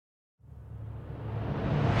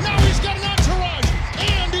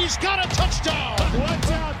He's got a touchdown.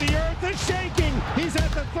 Watch out, the earth is shaking. He's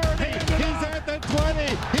at the 30. He's at the 20.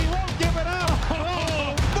 He won't give it up.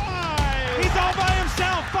 Oh, my. He's all by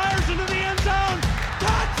himself. Fires into the end zone.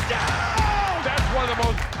 Touchdown! That's one of the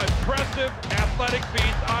most impressive athletic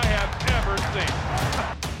feats I have ever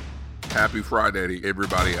seen. Happy Friday to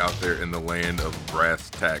everybody out there in the land of brass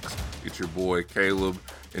tacks. It's your boy Caleb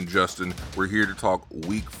and Justin. We're here to talk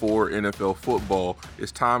Week 4 NFL football.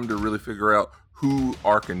 It's time to really figure out who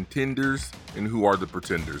are contenders and who are the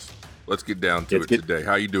pretenders. Let's get down to it today.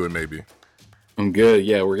 How you doing, maybe? I'm good.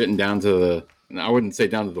 Yeah, we're getting down to I wouldn't say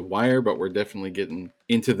down to the wire, but we're definitely getting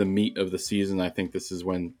into the meat of the season. I think this is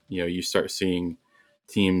when, you start seeing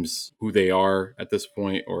teams who they are at this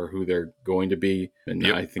point or who they're going to be. And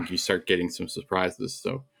I think you start getting some surprises.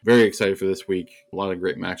 So very excited for this week. A lot of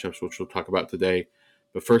great matchups, which we'll talk about today.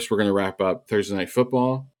 But first, we're going to wrap up Thursday Night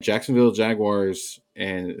Football. Jacksonville Jaguars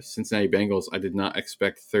and Cincinnati Bengals. I did not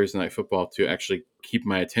expect Thursday Night Football to actually keep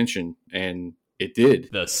my attention, and it did.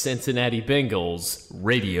 The Cincinnati Bengals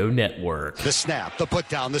Radio Network. The snap, the put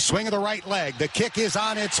down, the swing of the right leg. The kick is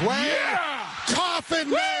on its way. Yeah! Coffin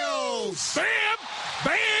nails. Bam!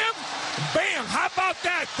 Bam! Bam! How about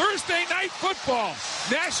that? Thursday Night Football.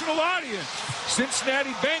 National audience.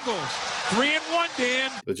 Cincinnati Bengals. 3-1, Dan.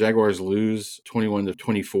 The Jaguars lose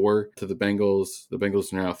 21-24 to the Bengals. The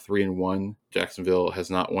Bengals are now 3-1. Jacksonville has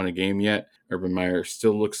not won a game yet. Urban Meyer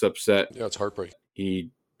still looks upset. Yeah, it's heartbreaking.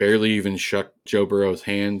 He barely even shook Joe Burrow's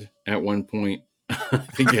hand at one point. I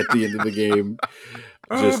think at the end of the game.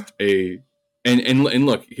 And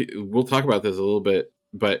look, we'll talk about this a little bit,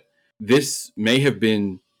 but this may have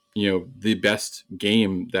been, the best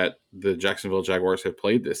game that the Jacksonville Jaguars have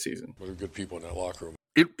played this season. What are good people in that locker room?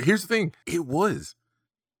 Here's the thing. It was.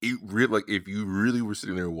 It really, like, if you really were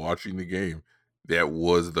sitting there watching the game, that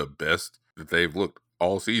was the best that they've looked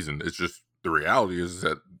all season. It's just the reality is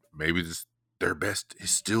that maybe just their best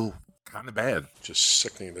is still kind of bad. Just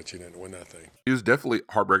sickening that you didn't win that thing. It was definitely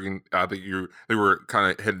heartbreaking. I think they were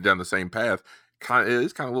kind of headed down the same path. It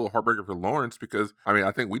is kind of a little heartbreaking for Lawrence because,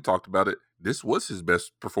 I think we talked about it. This was his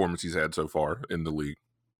best performance he's had so far in the league.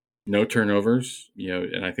 No turnovers,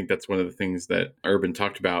 and I think that's one of the things that Urban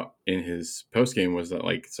talked about in his postgame was that,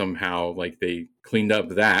 somehow, they cleaned up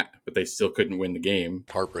that, but they still couldn't win the game.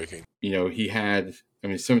 Heartbreaking. He had,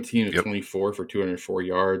 17 of 24 for 204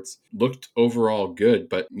 yards. Looked overall good,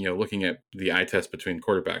 but, looking at the eye test between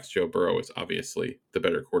quarterbacks, Joe Burrow is obviously the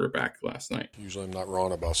better quarterback last night. Usually I'm not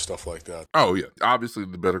wrong about stuff like that. Oh, yeah. Obviously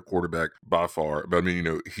the better quarterback by far. But,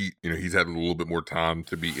 he's had a little bit more time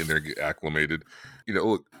to be in there, get acclimated.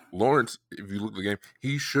 Look, Lawrence, if you look at the game,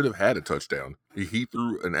 he should have had a touchdown. He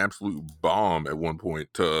threw an absolute bomb at one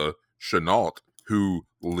point to Shenault, who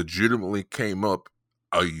legitimately came up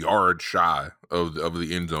a yard shy of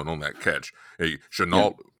the end zone on that catch. Hey,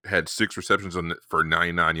 Shenault had 6 receptions for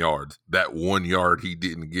 99 yards. That 1 yard he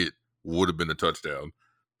didn't get would have been a touchdown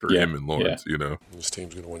for him and Lawrence, This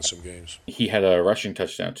team's going to win some games. He had a rushing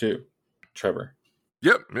touchdown too, Trevor.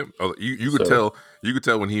 Yep. You could tell. You could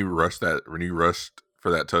tell when he rushed for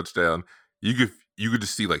that touchdown. You could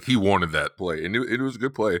just see he wanted that play, and it was a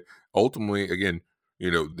good play. Ultimately, again,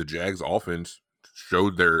 the Jags offense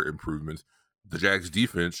showed their improvements. The Jags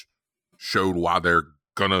defense showed why they're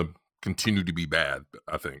gonna continue to be bad,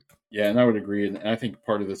 I think. Yeah, and I would agree. And I think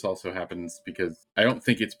part of this also happens because I don't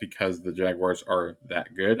think it's because the Jaguars are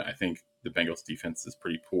that good. I think the Bengals defense is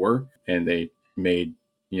pretty poor, and they made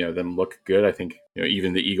them look good. I think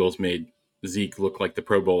even the Eagles made Zeke look like the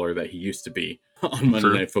Pro Bowler that he used to be on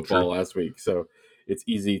Monday Night Football last week. So it's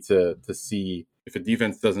easy to see if a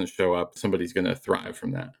defense doesn't show up, somebody's going to thrive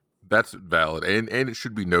from that. That's valid. And it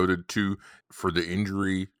should be noted, too, for the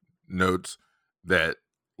injury notes, that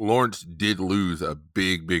Lawrence did lose a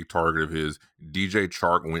big, big target of his. DJ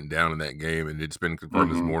Chark went down in that game, and it's been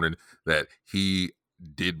confirmed this morning that he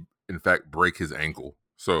did, in fact, break his ankle.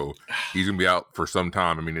 So he's going to be out for some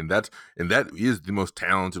time. And that is the most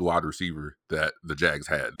talented wide receiver that the Jags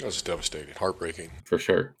had. That was devastating. Heartbreaking. For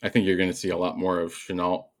sure. I think you're going to see a lot more of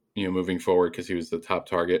Shenault, moving forward because he was the top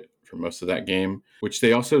target for most of that game, which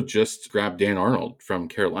they also just grabbed Dan Arnold from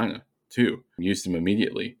Carolina too, used him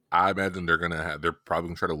immediately. I imagine they're probably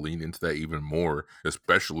going to try to lean into that even more,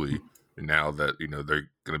 especially now that, they're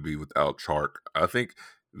going to be without Chark. I think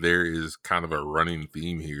there is kind of a running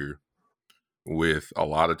theme here with a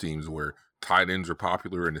lot of teams where tight ends are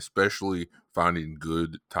popular, and especially finding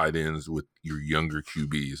good tight ends with your younger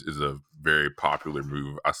QBs is a very popular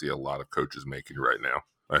move I see a lot of coaches making right now.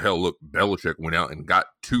 Hell, look, Belichick went out and got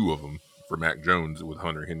 2 of them for Mac Jones with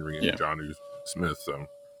Hunter Henry and Jonnu Smith. So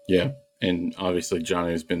yeah, and obviously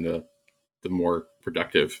Jonnu's been the more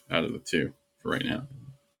productive out of the two for right now.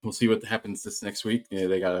 we'll see what happens this next week.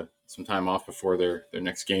 They got some time off before their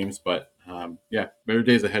next games, but better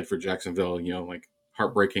days ahead for Jacksonville.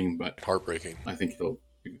 Heartbreaking, but I think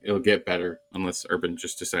it'll get better unless Urban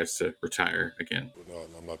just decides to retire again. No,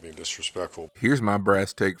 I'm not being disrespectful. Here's my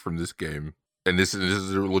brass take from this game, and this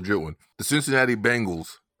is a legit one. The Cincinnati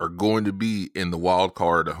Bengals are going to be in the wild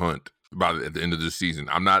card hunt at the end of the season.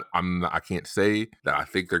 I can't say that I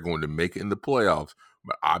think they're going to make it in the playoffs,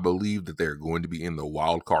 but I believe that they're going to be in the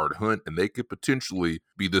wild card hunt, and they could potentially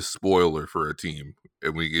be the spoiler for a team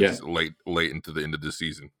when we get late into the end of the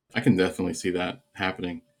season. I can definitely see that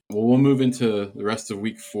happening. Well, we'll move into the rest of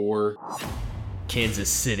week 4. Kansas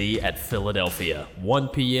City at Philadelphia, 1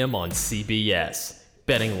 p.m. on CBS.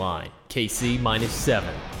 Betting line, KC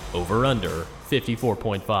 -7. Over-under,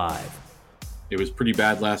 54.5. It was pretty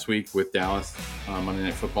bad last week with Dallas Monday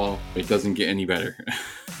Night Football. It doesn't get any better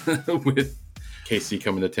with KC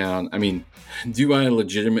coming to town. I mean, do I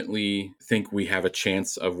legitimately think we have a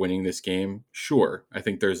chance of winning this game? Sure. I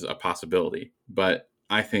think there's a possibility. But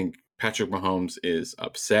I think Patrick Mahomes is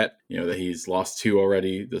upset, that he's lost 2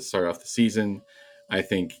 already to start off the season. I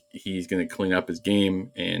think he's going to clean up his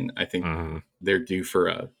game, and I think they're due for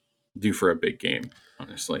a big game,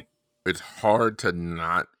 honestly. It's hard to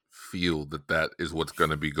not feel that is what's going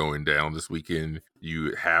to be going down this weekend.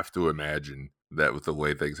 You have to imagine that with the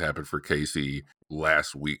way things happened for KC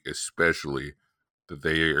last week, especially, that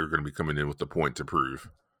they are going to be coming in with the point to prove.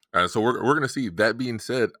 So we're going to see. That being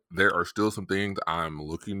said, there are still some things I'm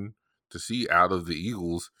looking to see out of the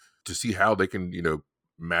Eagles to see how they can,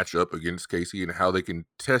 match up against KC and how they can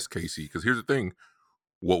test KC. Because here's the thing.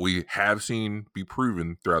 What we have seen be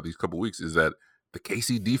proven throughout these couple weeks is that the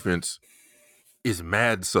KC defense is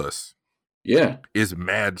mad sus. Yeah. Is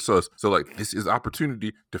mad sus. So, this is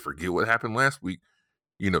opportunity to forget what happened last week.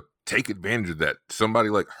 Take advantage of that. Somebody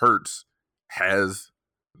like Hurts has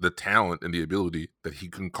the talent and the ability that he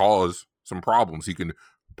can cause some problems. He can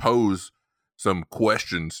pose some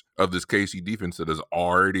questions of this KC defense that is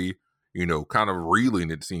already, kind of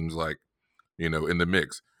reeling, it seems like, in the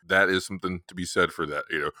mix. That is something to be said for that.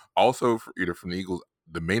 Also, from the Eagles,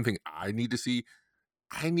 the main thing I need to see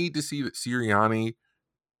that Sirianni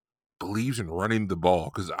believes in running the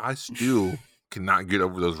ball, because I still cannot get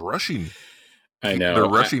over those rushing. I know the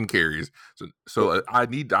rushing carries. So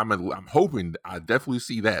I'm hoping I definitely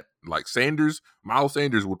see that. Like Miles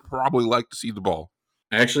Sanders would probably like to see the ball.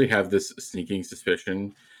 I actually have this sneaking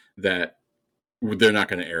suspicion that they're not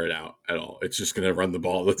going to air it out at all. It's just going to run the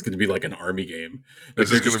ball. It's going to be like an Army game. They're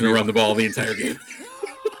just going to run the ball the entire game.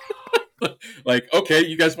 Okay,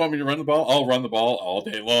 you guys want me to run the ball? I'll run the ball all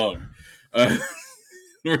day long.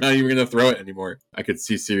 We're not even going to throw it anymore. I could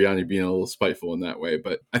see Sirianni being a little spiteful in that way.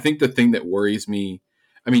 But I think the thing that worries me,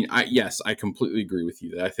 I completely agree with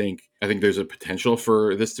you that I think there's a potential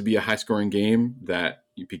for this to be a high-scoring game, that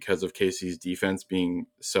because of KC's defense being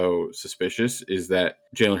so suspicious, is that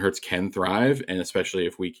Jalen Hurts can thrive, and especially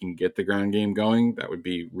if we can get the ground game going, that would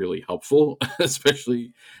be really helpful,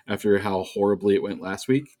 especially after how horribly it went last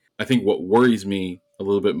week. I think what worries me a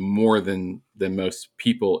little bit more than most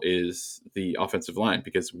people is the offensive line,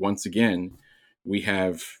 because once again, we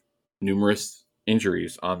have numerous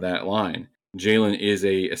injuries on that line. Jalen is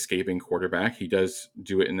a escaping quarterback. He does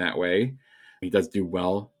do it in that way. He does do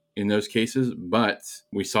well in those cases, but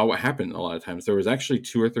we saw what happened a lot of times. There was actually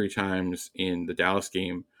 2 or 3 times in the Dallas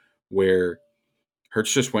game where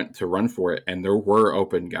Hurts just went to run for it, and there were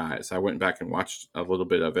open guys. I went back and watched a little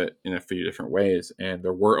bit of it in a few different ways, and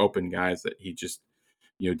there were open guys that he just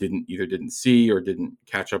didn't see or didn't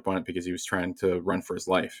catch up on it because he was trying to run for his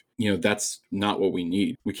life. That's not what we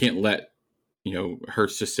need. We can't let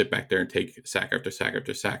Hurts just sit back there and take sack after sack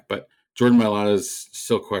after sack. But Jordan Mailata is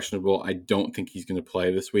still questionable. I don't think he's going to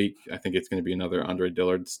play this week. I think it's going to be another Andre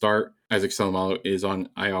Dillard start. Isaac Seumalo is on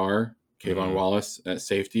IR. Kayvon Wallace at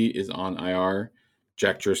safety is on IR.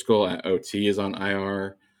 Jack Driscoll at OT is on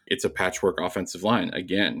IR. It's a patchwork offensive line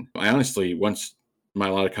again. I honestly, once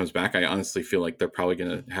Mailata comes back, I honestly feel like they're probably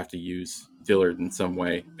going to have to use Dillard in some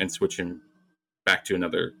way and switch him back to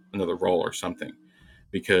another role or something,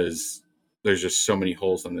 because there's just so many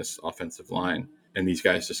holes on this offensive line, and these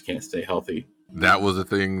guys just can't stay healthy. That was the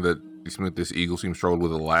thing that this Eagles team struggled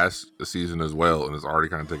with the last season as well, and it's already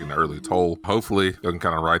kind of taking an early toll. Hopefully, they can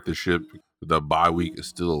kind of right this ship. The bye week is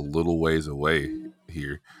still a little ways away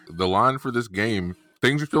here. The line for this game,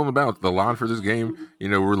 things are still in the balance. The line for this game,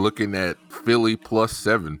 we're looking at Philly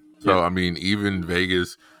 +7. So, yeah. Even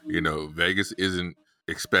Vegas, Vegas isn't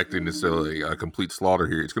expecting necessarily a complete slaughter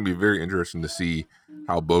here. It's going to be very interesting to see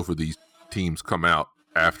how both of these teams come out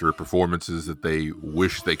after performances that they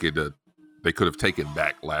wish they could they could have taken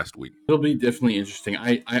back last week. It'll be definitely interesting.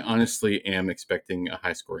 I honestly am expecting a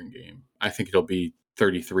high scoring game. I think it'll be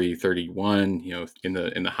 33-31,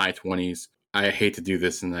 in the high 20s. I hate to do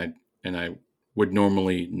this, and I would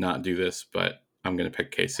normally not do this, but I'm going to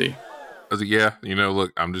pick KC. I was like, yeah,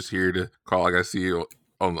 look, I'm just here to call like I see you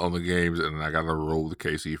on the games, and I got to roll with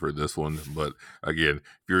KC for this one. But again,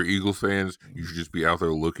 if you're Eagles fans, you should just be out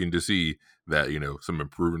there looking to see that, some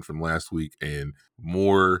improvement from last week and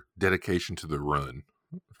more dedication to the run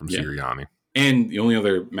from Sirianni. And the only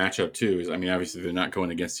other matchup too is, obviously they're not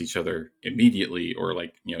going against each other immediately or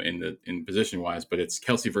in position wise, but it's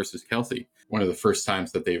Kelce versus Kelce. One of the first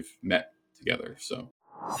times that they've met together. So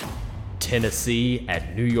Tennessee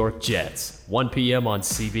at New York Jets, 1 p.m. on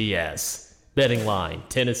CBS. Betting line,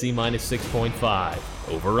 Tennessee minus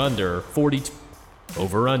 6.5. Over under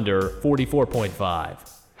 44.5.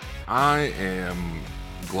 I am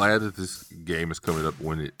glad that this game is coming up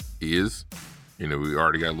when it is. We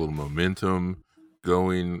already got a little momentum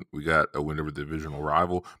going. We got a win over the divisional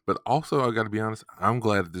rival. But also, I got to be honest, I'm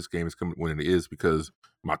glad that this game is coming when it is because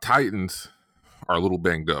my Titans are a little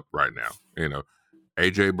banged up right now.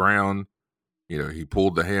 A.J. Brown, he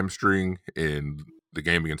pulled the hamstring in the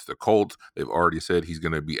game against the Colts. They've already said he's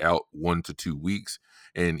going to be out 1 to 2 weeks.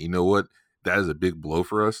 And you know what? That is a big blow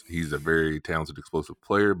for us. He's a very talented, explosive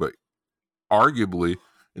player. But arguably,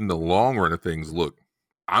 in the long run of things, look,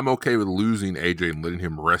 I'm okay with losing AJ and letting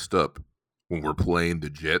him rest up when we're playing the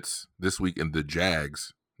Jets this week and the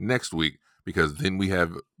Jags next week, because then we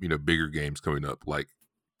have, bigger games coming up like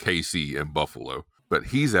KC and Buffalo. But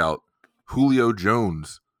he's out. Julio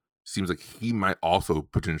Jones seems like he might also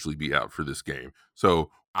potentially be out for this game. So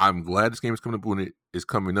I'm glad this game is coming up when it is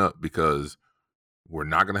coming up because we're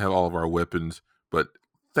not going to have all of our weapons. But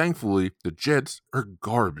thankfully, the Jets are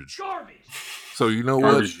garbage. So you know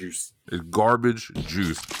what? Juice. It's garbage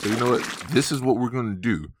juice. So you know what? This is what we're going to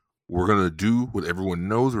do. We're going to do what everyone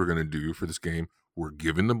knows we're going to do for this game. We're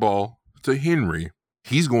giving the ball to Henry.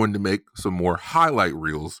 He's going to make some more highlight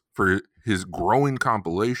reels for his growing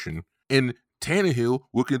compilation. And Tannehill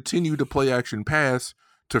will continue to play action pass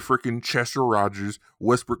to freaking Chester Rogers,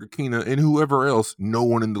 Westbrook-Akina, and whoever else no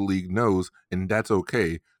one in the league knows. And that's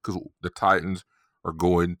okay because the Titans are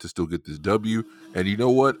going to still get this W. And you know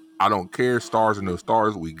what? I don't care. Stars or no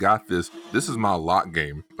stars. We got this. This is my lock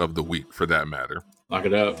game of the week for that matter. Lock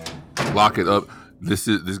it up. Lock it up. This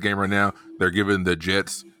game right now, they're giving the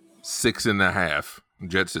Jets 6.5.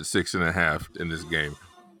 Jets at 6.5 in this game.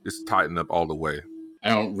 It's tightened up all the way. I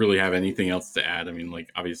don't really have anything else to add.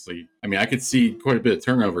 Obviously, I could see quite a bit of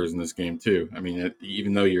turnovers in this game too.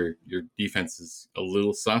 Even though your defense is a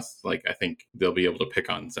little sus, I think they'll be able to pick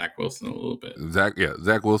on Zach Wilson a little bit.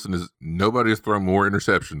 Zach Wilson is nobody has thrown more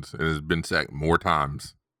interceptions and has been sacked more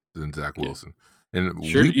times than Zach Wilson. And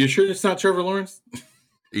you sure it's not Trevor Lawrence?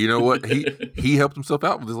 You know what? He helped himself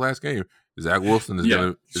out with his last game. Zach Wilson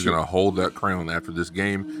is gonna hold that crown after this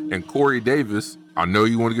game. And Corey Davis, I know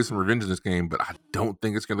you want to get some revenge in this game, but I don't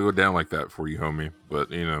think it's gonna go down like that for you, homie.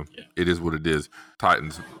 But It is what it is.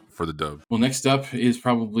 Titans for the dub. Well, next up is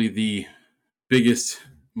probably the biggest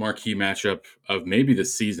marquee matchup of maybe the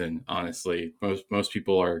season. Honestly, most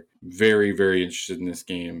people are very, very interested in this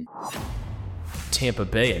game. Tampa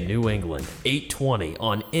Bay and New England, 8:20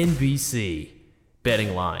 on NBC.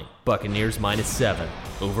 Betting line, Buccaneers -7,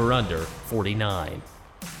 over under 49.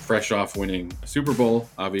 Fresh off winning a Super Bowl,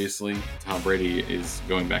 obviously, Tom Brady is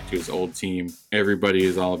going back to his old team. Everybody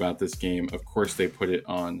is all about this game. Of course, they put it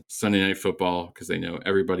on Sunday Night Football because they know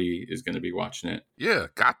everybody is going to be watching it. Yeah,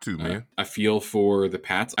 got to, man. I feel for the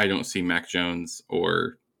Pats. I don't see Mac Jones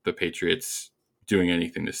or the Patriots doing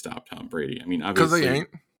anything to stop Tom Brady. Obviously, because they ain't.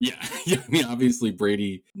 Yeah. Obviously,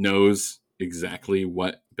 Brady knows exactly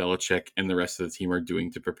what Belichick and the rest of the team are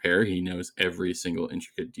doing to prepare. He knows every single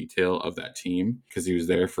intricate detail of that team because he was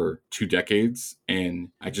there for 2 decades. And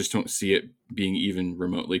I just don't see it being even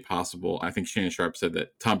remotely possible. I think Shannon Sharp said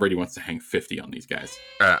that Tom Brady wants to hang 50 on these guys.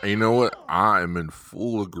 You know what? I am in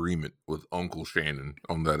full agreement with Uncle Shannon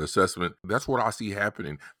on that assessment. That's what I see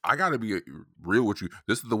happening. I got to be real with you.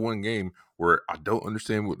 This is the one game where I don't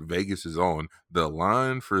understand what Vegas is on. The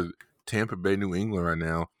line for Tampa Bay, New England right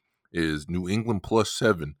now is New England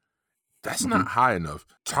 +7. That's not high enough.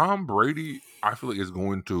 Tom Brady, I feel like, is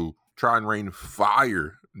going to try and rain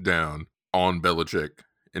fire down on Belichick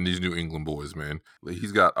and these New England boys, man.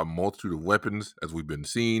 He's got a multitude of weapons, as we've been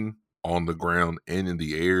seeing, on the ground and in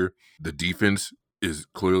the air. The defense is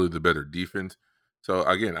clearly the better defense. So,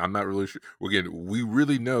 again, I'm not really sure. Again, we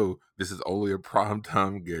really know this is only a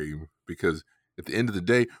primetime game because at the end of the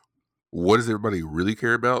day, what does everybody really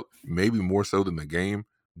care about? Maybe more so than the game.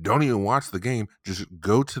 don't even watch the game. Just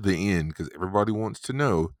go to the end because everybody wants to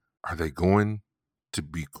know, are they going to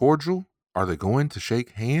be cordial? Are they going to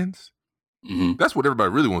shake hands? Mm-hmm. That's what everybody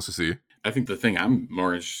really wants to see. I think the thing I'm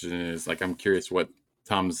more interested in is, like, I'm curious what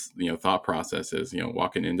Tom's, thought process is,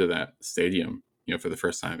 walking into that stadium, for the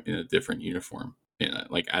first time in a different uniform,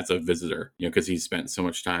 like as a visitor, because he spent so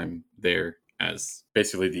much time there as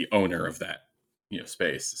basically the owner of that,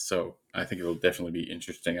 space. So I think it'll definitely be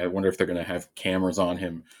interesting. I wonder if they're going to have cameras on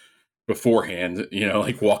him beforehand,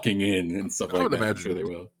 like walking in and stuff like that. Imagine. I'm sure they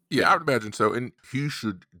will. Yeah, I would imagine so. And he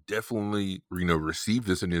should definitely, receive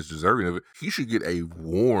this and is deserving of it. He should get a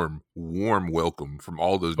warm welcome from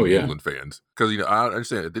all those New England fans. Because, I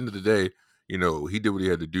understand at the end of the day, he did what he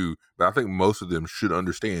had to do. But I think most of them should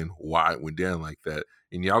understand why it went down like that.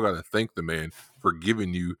 And y'all got to thank the man for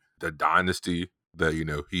giving you the dynasty that,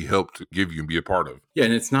 he helped give you and be a part of. Yeah,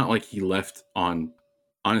 and it's not like he left on,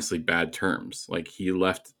 honestly, bad terms. Like, he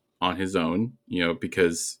left on his own,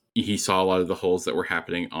 because he saw a lot of the holes that were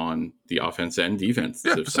happening on the offense and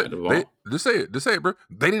defensive side of the ball. Just say it, bro.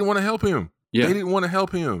 They didn't want to help him. Yeah. They didn't want to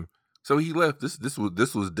help him. So he left. This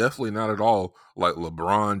was definitely not at all like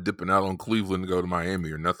LeBron dipping out on Cleveland to go to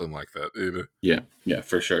Miami or nothing like that either. Yeah,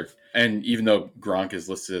 for sure. And even though Gronk is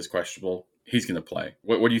listed as questionable, he's going to play.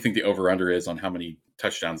 What do you think the over-under is on how many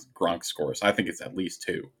touchdowns Gronk scores? I think it's at least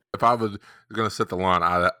 2. If I was going to set the line,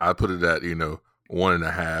 I put it at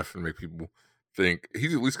 1.5 and make people think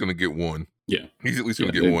he's at least going to get 1. Yeah, he's at least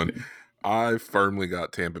going to get 1. I firmly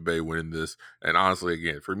got Tampa Bay winning this, and honestly,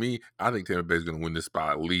 again, for me, I think Tampa Bay is going to win this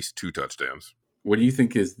by at least 2 touchdowns. What do you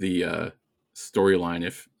think is the storyline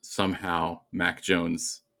if somehow Mac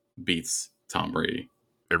Jones beats Tom Brady?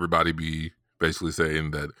 Everybody be basically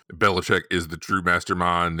saying that Belichick is the true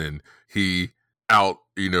mastermind, and he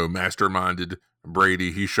masterminded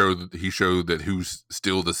Brady. He showed that who's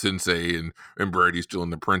still the sensei, and Brady's still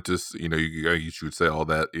an apprentice. You should say all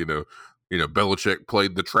that. Belichick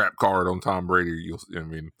played the trap card on Tom Brady.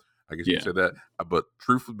 I guess you could say that. But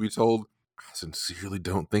truth be told, I sincerely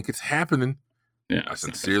don't think it's happening. Yeah, I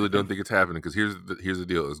sincerely don't think it's happening because here's the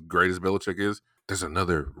deal. As great as Belichick is, there's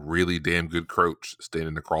another really damn good coach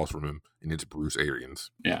standing across from him, and it's Bruce Arians.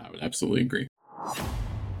 Yeah, I would absolutely agree.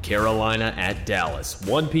 Carolina at Dallas,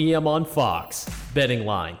 1 p.m. on Fox. Betting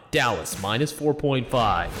line, Dallas minus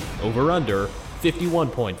 4.5. Over-under,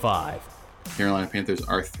 51.5. Carolina Panthers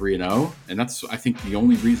are 3-0, and that's, I think, the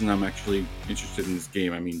only reason I'm actually interested in this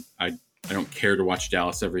game. I mean, I don't care to watch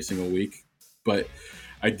Dallas every single week, but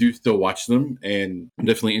I do still watch them, and I'm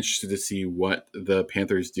definitely interested to see what the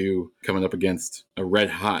Panthers do coming up against a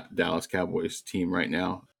red-hot Dallas Cowboys team right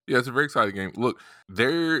now. Yeah, it's a very exciting game. Look,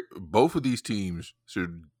 both of these teams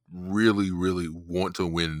should really, really want to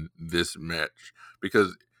win this match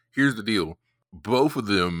because here's the deal. Both of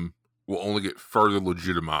them will only get further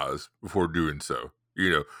legitimized before doing so.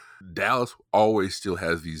 Dallas always still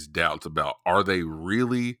has these doubts about, are they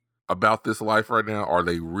really about this life right now? Are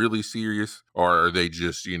they really serious? Or are they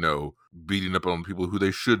just, beating up on people who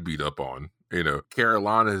they should beat up on?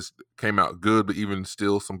 Carolina has came out good, but even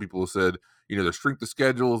still, some people have said, the strength of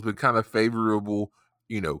schedule has been kind of favorable.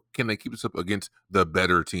 Can they keep this up against the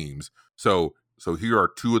better teams? So here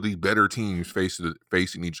are 2 of the better teams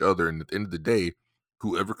facing each other. And at the end of the day,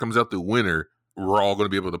 whoever comes out the winner, we're all going to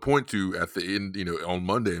be able to point to at the end, on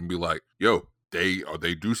Monday and be like, yo, they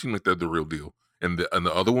do seem like they're the real deal. And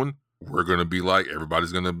the other one, we're going to be like,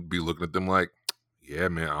 everybody's going to be looking at them like, yeah,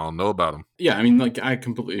 man, I don't know about them. Yeah, I mean, I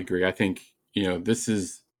completely agree. I think, this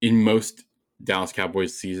is in most Dallas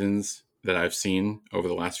Cowboys seasons that I've seen over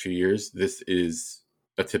the last few years, this is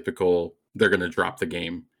a typical, they're going to drop the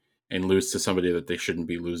game and lose to somebody that they shouldn't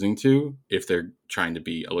be losing to if they're trying to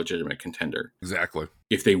be a legitimate contender. Exactly.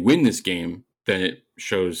 If they win this game, then it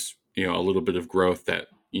shows, a little bit of growth that,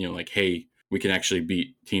 hey, we can actually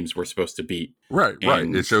beat teams we're supposed to beat. Right.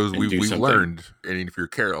 It shows we've learned. And if you're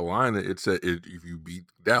Carolina, if you beat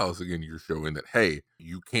Dallas again, you're showing that, hey,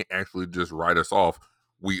 you can't actually just write us off.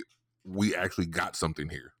 We actually got something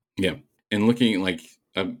here. Yeah. And looking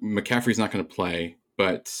McCaffrey's not going to play,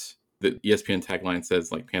 but the ESPN tagline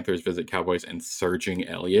says Panthers visit Cowboys and surging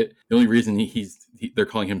Elliott. The only reason they're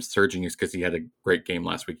calling him surging is because he had a great game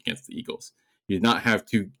last week against the Eagles. He did not have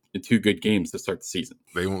two good games to start the season.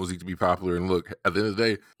 They want Zeke to be popular. And look, at the end of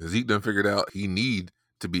the day, Zeke done figured out he need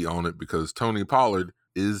to be on it because Tony Pollard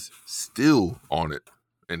is still on it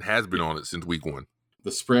and has been on it since week 1.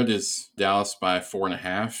 The spread is Dallas by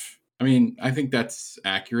 4.5. I mean, I think that's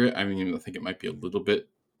accurate. I mean, I think it might be a little bit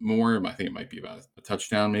more. I think it might be about a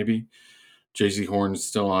touchdown maybe. J.C. Horn's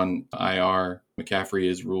still on IR. McCaffrey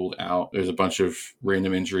is ruled out. There's a bunch of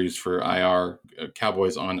random injuries for IR.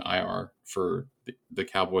 Cowboys on IR for the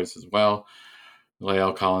Cowboys as well.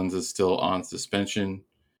 La'el Collins is still on suspension.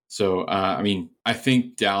 So, I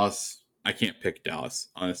think Dallas, I can't pick Dallas,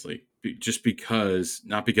 honestly, just because,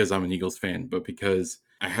 not because I'm an Eagles fan, but because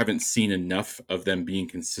I haven't seen enough of them being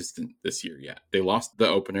consistent this year yet. They lost the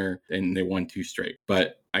opener and they won 2 straight,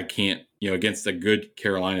 but I can't, against a good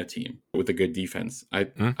Carolina team with a good defense, I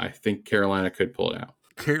think Carolina could pull it out.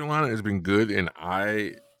 Carolina has been good, and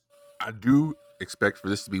I do expect for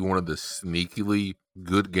this to be one of the sneakily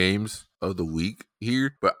good games of the week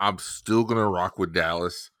here, but I'm still going to rock with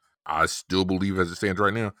Dallas. I still believe, as it stands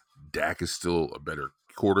right now, Dak is still a better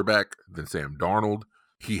quarterback than Sam Darnold.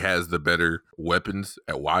 He has the better weapons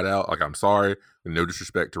at wideout. Like, I'm sorry, no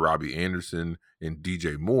disrespect to Robbie Anderson and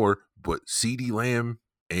DJ Moore, but CeeDee Lamb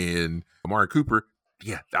and Amari Cooper,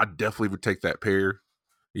 yeah, I definitely would take that pair.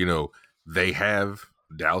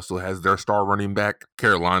 Dallas still has their star running back.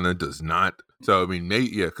 Carolina does not. So,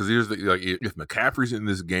 because here's if McCaffrey's in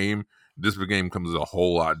this game comes a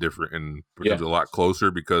whole lot different and becomes a lot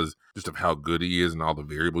closer because just of how good he is and all the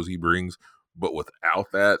variables he brings. But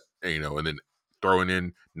without that, and then throwing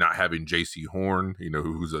in not having J.C. Horn,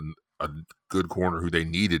 who's a good corner who they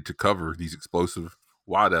needed to cover these explosive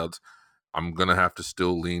wideouts, I'm going to have to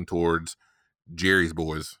still lean towards Jerry's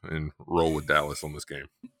boys and roll with Dallas on this game.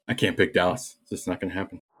 I can't pick Dallas. It's just not going to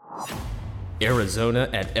happen. Arizona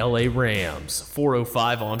at LA Rams,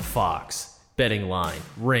 4:05 on Fox. Betting line,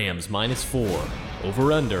 Rams -4.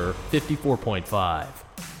 Over-under, 54.5.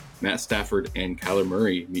 Matt Stafford and Kyler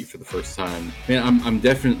Murray meet for the first time. Man, I'm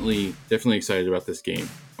definitely excited about this game.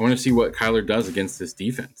 I want to see what Kyler does against this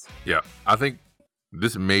defense. Yeah, I think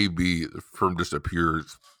this may be, from just a pure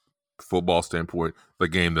football standpoint, the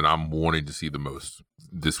game that I'm wanting to see the most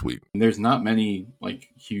this week. And there's not many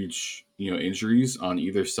huge injuries on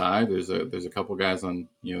either side. There's a couple guys on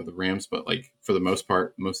the Rams, but for the most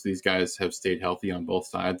part, most of these guys have stayed healthy on both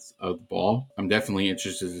sides of the ball. I'm definitely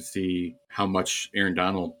interested to see how much Aaron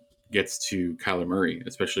Donald gets to Kyler Murray,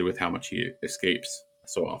 especially with how much he escapes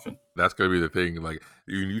so often. That's going to be the thing. When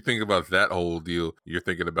you think about that whole deal, you're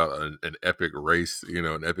thinking about an epic race,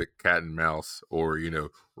 an epic cat and mouse, or,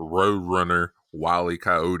 road runner, Wile E.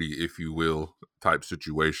 Coyote, if you will, type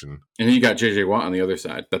situation. And then you got J.J. Watt on the other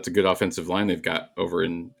side. That's a good offensive line they've got over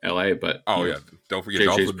in L.A., but don't forget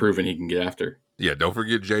J.J.'s proven he can get after. Yeah, don't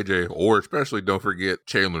forget J.J., or especially don't forget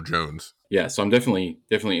Chandler Jones. Yeah, so I'm definitely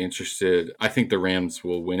interested. I think the Rams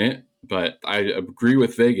will win it, but I agree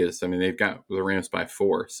with Vegas. They've got the Rams by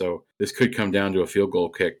 4, so this could come down to a field goal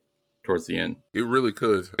kick towards the end. It really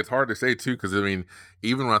could. It's hard to say, too, because, even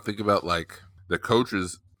when I think about, the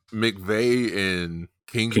coaches, McVay and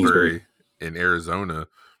Kingsbury in Arizona,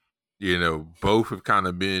 both have kind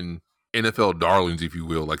of been NFL darlings, if you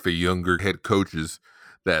will, the younger head coaches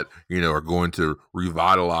that, are going to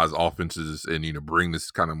revitalize offenses and, bring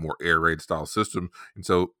this kind of more air raid style system. And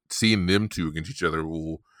so seeing them two against each other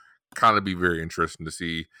will kind of be very interesting to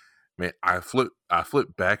see. Man, I flip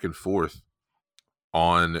back and forth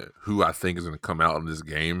on who I think is going to come out in this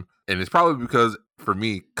game. And it's probably because, for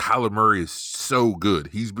me, Kyler Murray is so good.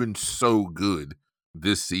 He's been so good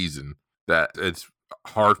this season that it's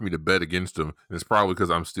hard for me to bet against him. And it's probably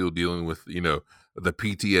because I'm still dealing with, the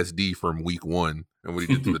PTSD from week 1 and what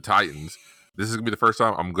he did to the Titans. This is going to be the first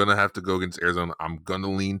time I'm going to have to go against Arizona. I'm going to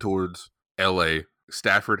lean towards LA.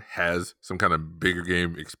 Stafford has some kind of bigger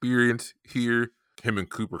game experience here. Him and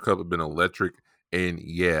Cooper Kupp have been electric. And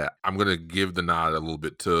yeah, I'm going to give the nod a little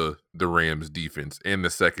bit to the Rams defense and the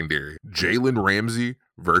secondary. Jalen Ramsey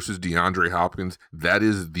versus DeAndre Hopkins, that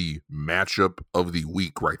is the matchup of the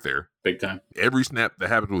week right there. Big time. Every snap that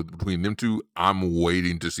happens between them two, I'm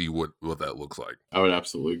waiting to see what that looks like. I would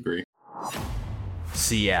absolutely agree.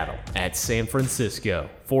 Seattle at San Francisco,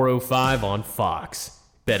 4:05 on Fox.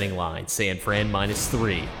 Betting line, San Fran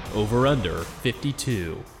 -3, over under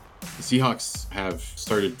 52. The Seahawks have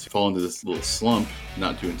started to fall into this little slump,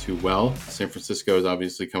 not doing too well. San Francisco is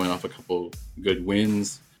obviously coming off a couple good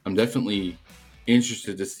wins. I'm definitely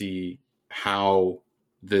interested to see how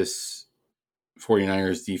this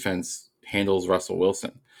 49ers defense handles Russell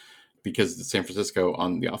Wilson, because the San Francisco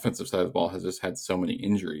on the offensive side of the ball has just had so many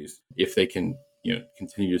injuries. If they can,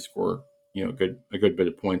 continue to score, a good bit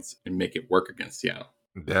of points and make it work against Seattle.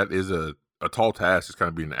 That is a tall task is kind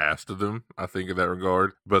of being asked of them, I think, in that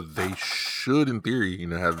regard. But they should, in theory,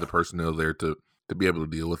 have the personnel there to be able to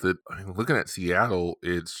deal with it. Looking at Seattle,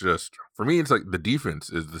 it's just, for me, it's the defense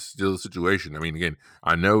is still the situation. Again,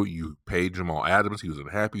 I know you paid Jamal Adams. He was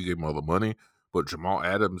unhappy. You gave him all the money. But Jamal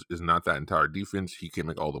Adams is not that entire defense. He can't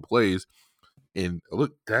make all the plays. And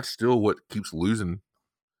look, that's still what keeps losing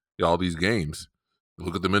all these games.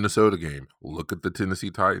 Look at the Minnesota game. Look at the Tennessee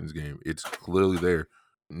Titans game. It's clearly there.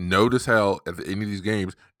 Notice how at the end of these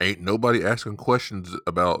games, ain't nobody asking questions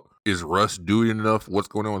about, is Russ doing enough? What's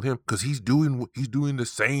going on with him? Because he's doing the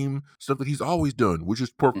same stuff that he's always done, which is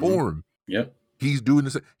perform. Yep. He's doing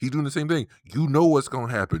the same thing. You know what's going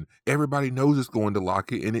to happen. Everybody knows it's going to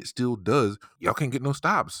Lockett, and it still does. Y'all can't get no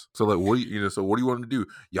stops. So like, what do you want to do?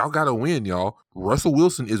 Y'all got to win, y'all. Russell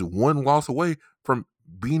Wilson is one loss away from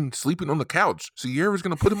sleeping on the couch. Sierra's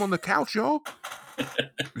going to put him on the couch, y'all.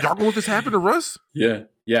 Y'all gonna let this happen to Russ? Yeah.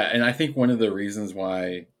 And I think one of the reasons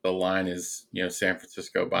why the line is, San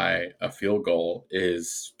Francisco by a field goal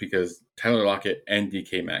is because Tyler Lockett and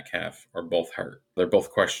DK Metcalf are both hurt. They're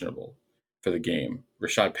both questionable for the game.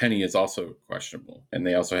 Rashad Penny is also questionable. And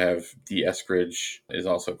they also have D. Eskridge is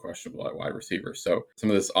also questionable at wide receiver. So some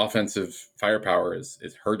of this offensive firepower is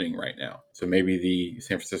hurting right now. So maybe the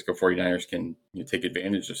San Francisco 49ers can take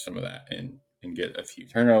advantage of some of that and get a few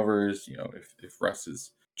turnovers. If Russ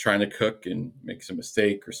is trying to cook and makes a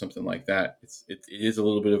mistake or something like that, it is a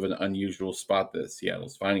little bit of an unusual spot that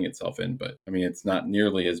Seattle's finding itself in. But I mean, it's not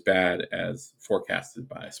nearly as bad as forecasted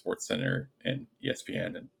by SportsCenter and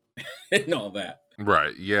ESPN and all that.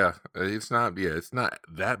 Right. Yeah. It's not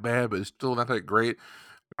that bad, but it's still not that great.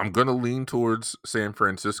 I'm gonna lean towards San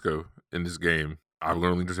Francisco in this game. I'm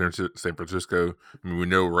gonna lean to San Francisco. I mean, we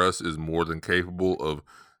know Russ is more than capable of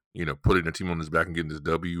putting a team on his back and getting this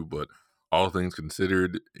W, but all things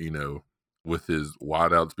considered, with his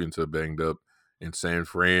wideouts being so banged up and San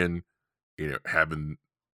Fran, having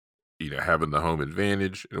the home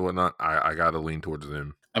advantage and whatnot, I got to lean towards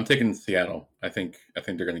them. I'm taking Seattle. I think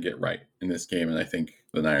they're going to get right in this game, and I think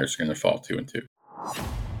the Niners are going to fall 2-2.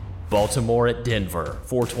 Baltimore at Denver,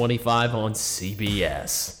 425 on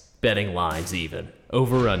CBS. Betting lines even.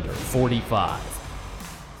 Over under 45.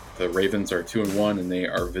 The Ravens are 2-1, and they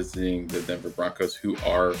are visiting the Denver Broncos, who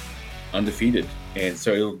are undefeated. And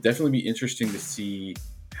so it'll definitely be interesting to see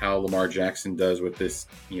how Lamar Jackson does with this,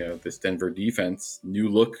 this Denver defense, new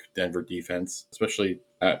look Denver defense, especially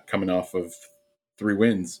coming off of 3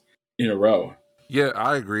 wins in a row. Yeah,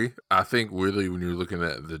 I agree. I think really when you're looking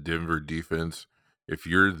at the Denver defense, if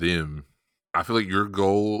you're them, I feel like your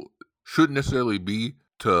goal shouldn't necessarily be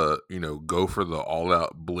to, go for the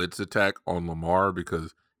all-out blitz attack on Lamar,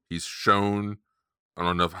 because he's shown on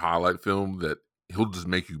enough highlight film that he'll just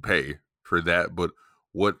make you pay for that. But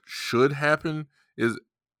what should happen is,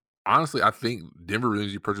 honestly, I think Denver really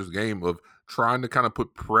needs to approach this game of trying to kind of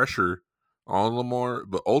put pressure on Lamar,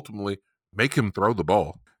 but ultimately make him throw the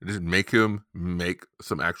ball. Just make him make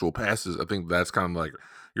some actual passes. I think that's kind of like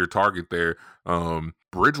your target there.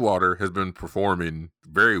 Bridgewater has been performing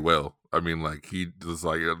very well. I mean, like, he just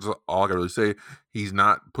like, all I can really say, he's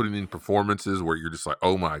not putting in performances where you're just like,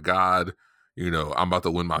 oh my God, I'm about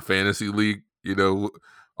to win my fantasy league,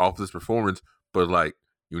 off this performance. But like,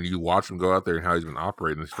 when you watch him go out there and how he's been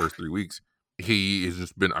operating these first 3 weeks, he has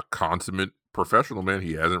just been a consummate professional, man.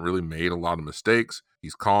 He hasn't really made a lot of mistakes.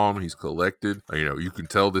 He's calm. He's collected. You can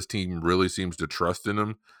tell this team really seems to trust in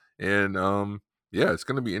him. And yeah, it's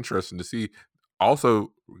going to be interesting to see.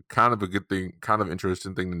 Also, kind of a good thing, kind of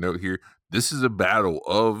interesting thing to note here. This is a battle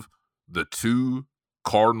of the 2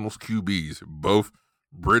 Cardinals QBs. Both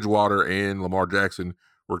Bridgewater and Lamar Jackson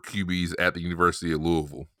were QBs at the University of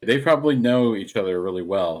Louisville. They probably know each other really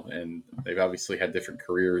well, and they've obviously had different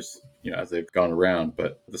careers, as they've gone around.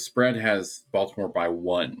 But the spread has Baltimore by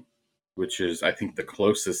 1, which is, I think, the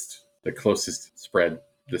closest spread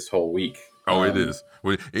this whole week. Oh, it is.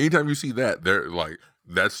 Anytime you see that, they're like,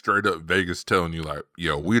 that's straight up Vegas telling you, like,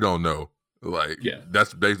 yo, we don't know. Like, yeah,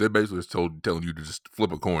 they basically just telling you to just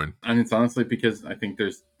flip a coin. And it's honestly because I think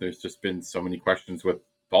there's just been so many questions with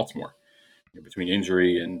Baltimore, between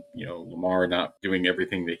injury and Lamar not doing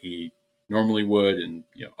everything that he normally would, and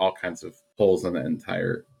all kinds of holes on that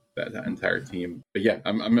entire team. But yeah,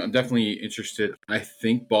 I'm definitely interested. I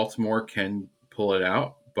think Baltimore can pull it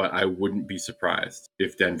out, but I wouldn't be surprised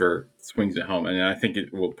if Denver swings it home. And I think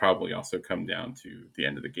it will probably also come down to the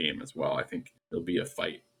end of the game as well. I think it'll be a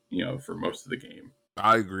fight, for most of the game.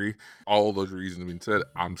 I agree. All those reasons being said,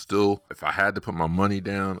 I'm still, if I had to put my money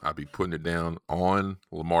down, I'd be putting it down on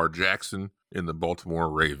Lamar Jackson in the Baltimore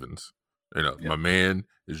Ravens. My man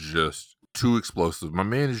is just too explosive. My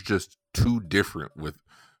man is just too different with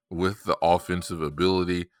the offensive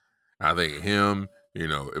ability. I think him,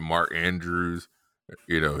 and Mark Andrews,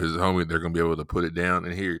 his homie, they're going to be able to put it down.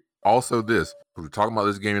 And here, also this, we're talking about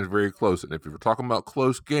this game is very close. And if we're talking about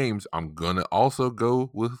close games, I'm going to also go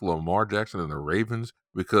with Lamar Jackson and the Ravens,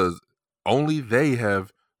 because only they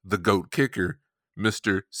have the GOAT kicker,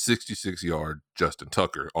 Mr. 66-yard Justin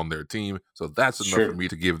Tucker on their team. So that's enough for me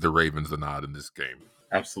to give the Ravens the nod in this game.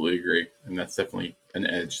 Absolutely agree. And that's definitely an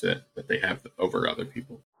edge that they have over other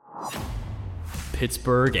people.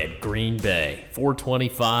 Pittsburgh at Green Bay,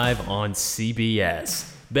 425 on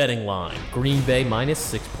CBS. Betting line, Green Bay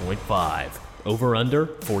minus 6.5. Over under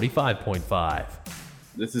 45.5.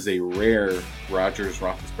 This is a rare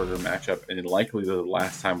Rodgers-Roethlisberger matchup, and likely the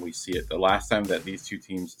last time we see it. The last time that these two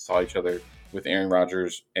teams saw each other with Aaron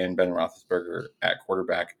Rodgers and Ben Roethlisberger at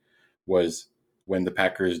quarterback was when the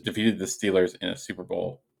Packers defeated the Steelers in a Super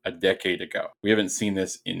Bowl a decade ago. We haven't seen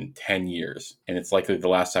this in 10 years, and it's likely the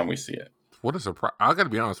last time we see it. What a surprise. I got to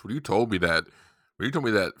be honest, when you told me that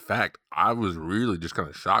fact, I was really just kind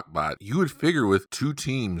of shocked by it. You would figure with two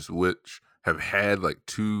teams which have had like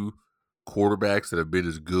two quarterbacks that have been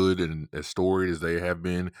as good and as storied as they have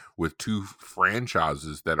been, with two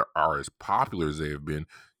franchises that are as popular as they have been,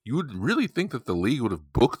 you would really think that the league would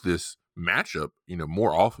have booked this matchup,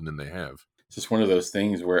 more often than they have. It's just one of those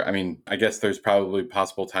things where, I guess there's probably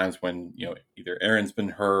possible times when, either Aaron's been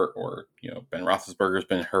hurt or, Ben Roethlisberger's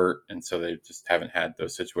been hurt. And so they just haven't had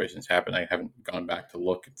those situations happen. I haven't gone back to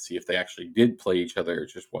look and see if they actually did play each other.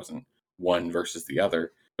 It just wasn't one versus the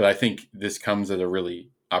other. But I think this comes at a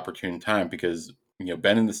really opportune time because,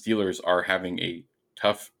 Ben and the Steelers are having a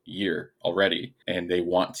tough year already, and they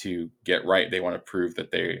want to get right. They want to prove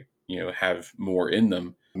that they, have more in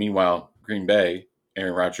them. Meanwhile, Green Bay,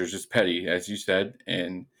 Aaron Rodgers is petty, as you said,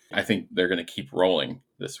 and I think they're going to keep rolling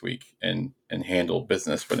this week and handle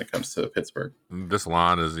business when it comes to Pittsburgh. This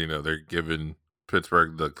line is, they're giving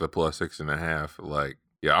Pittsburgh the plus 6.5.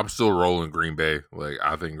 Yeah, I'm still rolling Green Bay.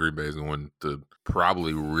 I think Green Bay is going to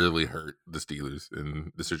probably really hurt the Steelers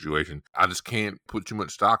in the situation. I just can't put too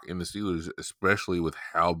much stock in the Steelers, especially with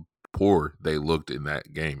how poor they looked in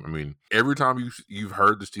that game. Every time you've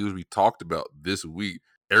heard the Steelers be talked about this week,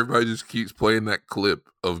 everybody just keeps playing that clip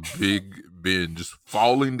of Big Ben just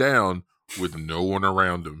falling down with no one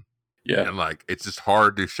around him. Yeah. And it's just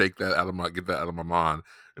hard to get that out of my mind.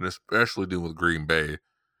 And especially dealing with Green Bay,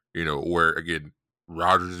 where again,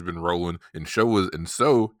 Rodgers has been rolling, and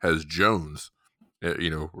so has Jones,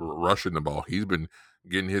 rushing the ball. He's been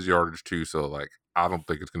getting his yardage too. So I don't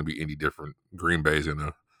think it's going to be any different. Green Bay's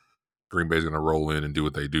gonna roll in and do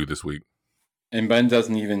what they do this week. And Ben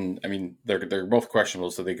doesn't even, they're both questionable,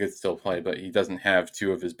 so they could still play, but he doesn't have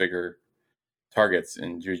two of his bigger targets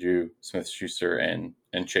in Juju Smith-Schuster and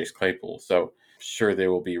Chase Claypool. So sure, they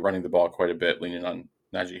will be running the ball quite a bit, leaning on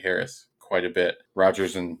Najee Harris quite a bit.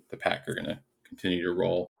 Rodgers and the Pack are going to continue to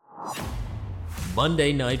roll.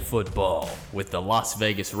 Monday Night Football with the Las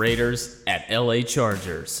Vegas Raiders at LA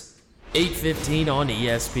Chargers. 8:15 on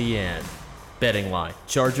ESPN. Betting line,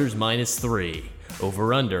 Chargers -3.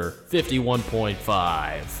 Over under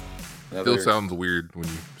 51.5. Still sounds weird when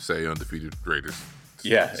you say undefeated Raiders.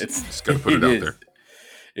 It's got to put it out there.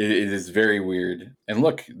 It is very weird. And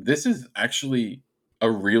look, this is actually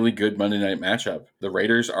a really good Monday night matchup. The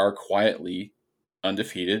Raiders are quietly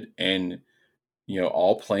undefeated and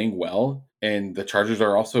all playing well, and the Chargers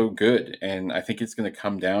are also good. And I think it's going to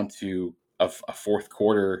come down to a fourth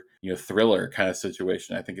quarter, thriller kind of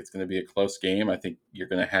situation. I think it's going to be a close game. I think you're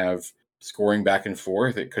going to have scoring back and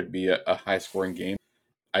forth. It could be a high scoring game.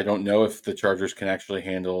 I don't know if the Chargers can actually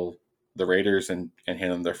handle the Raiders and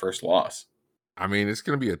hand them their first loss. It's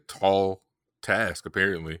going to be a tall task,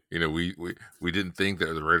 apparently. We didn't think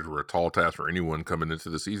that the Raiders were a tall task for anyone coming into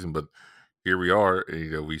the season, but here we are.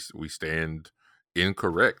 We stand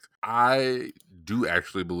incorrect. I do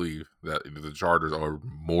actually believe that the Chargers are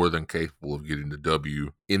more than capable of getting the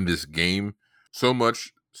W in this game, so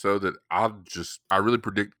much so that I really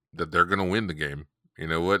predict that they're going to win the game. You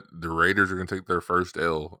know what? The Raiders are going to take their first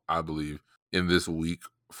L, I believe, in this week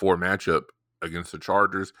 4 matchup against the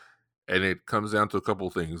Chargers. And it comes down to a couple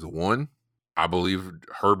of things. One, I believe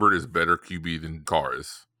Herbert is better QB than Carr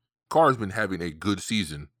is. Carr has been having a good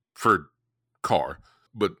season for Carr,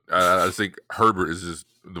 but I think Herbert is just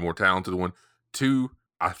the more talented one. 2,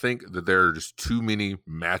 I think that there are just too many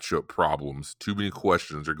matchup problems. Too many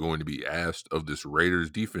questions are going to be asked of this Raiders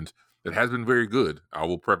defense that has been very good. I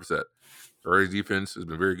will preface that. The Raiders defense has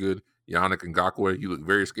been very good. Yannick Ngakoue, you look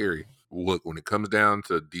very scary. Look, when it comes down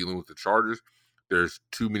to dealing with the Chargers, there's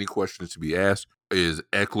too many questions to be asked. Is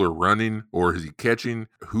Eckler running or is he catching?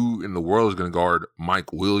 Who in the world is going to guard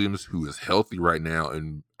Mike Williams, who is healthy right now?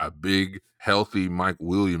 And a big, healthy Mike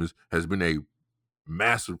Williams has been a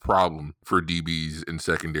massive problem for DBs and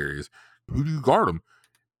secondaries. Who do you guard him?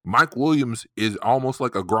 Mike Williams is almost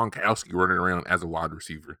like a Gronkowski running around as a wide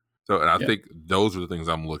receiver. So, and I think those are the things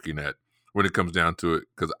I'm looking at when it comes down to it,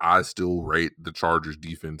 because I still rate the Chargers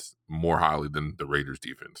defense more highly than the Raiders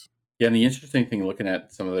defense. Yeah, and the interesting thing looking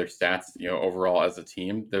at some of their stats, overall as a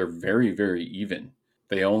team, they're very, very even.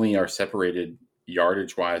 They only are separated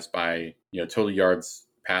yardage-wise by, total yards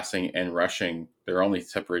passing and rushing. They're only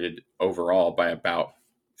separated overall by about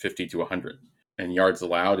 50 to 100. And yards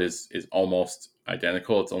allowed is almost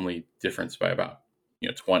identical. It's only difference by about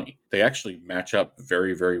 20. They actually match up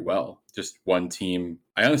very, very well. Just one team.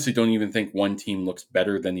 I honestly don't even think one team looks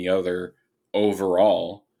better than the other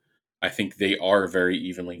overall. I think they are very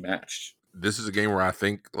evenly matched. This is a game where I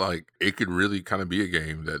think it could really kind of be a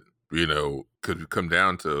game that, could come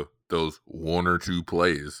down to those one or two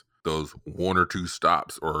plays, those one or two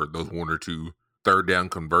stops, or those one or two third down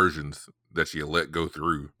conversions that you let go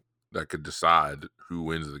through that could decide who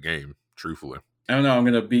wins the game, truthfully. I don't know. I'm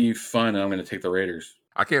going to be fun, and I'm going to take the Raiders.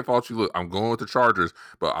 I can't fault you. Look, I'm going with the Chargers,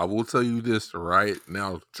 but I will tell you this right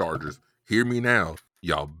now, Chargers. Hear me now.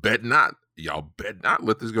 Y'all bet not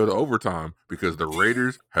let this go to overtime, because the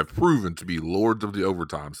Raiders have proven to be lords of the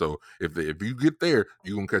overtime. So if you get there,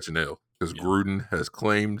 you're going to catch an L, because Gruden has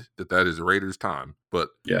claimed that is Raiders time. But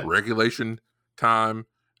regulation time,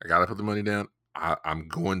 I got to put the money down. I'm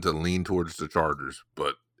going to lean towards the Chargers,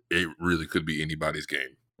 but it really could be anybody's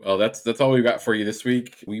game. Well, that's all we've got for you this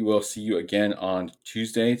week. We will see you again on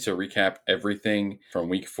Tuesday to recap everything from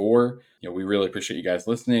week 4. We really appreciate you guys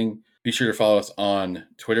listening. Be sure to follow us on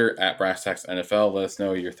Twitter at BrassTaxNFL. Let us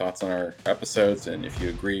know your thoughts on our episodes, and if you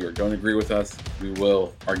agree or don't agree with us, we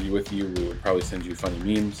will argue with you. We will probably send you funny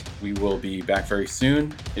memes. We will be back very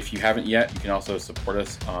soon. If you haven't yet, you can also support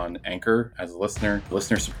us on Anchor as a listener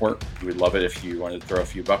support. We would love it if you wanted to throw a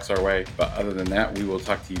few bucks our way. But other than that, we will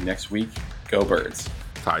talk to you next week. Go Birds.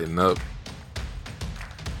 Tighten up.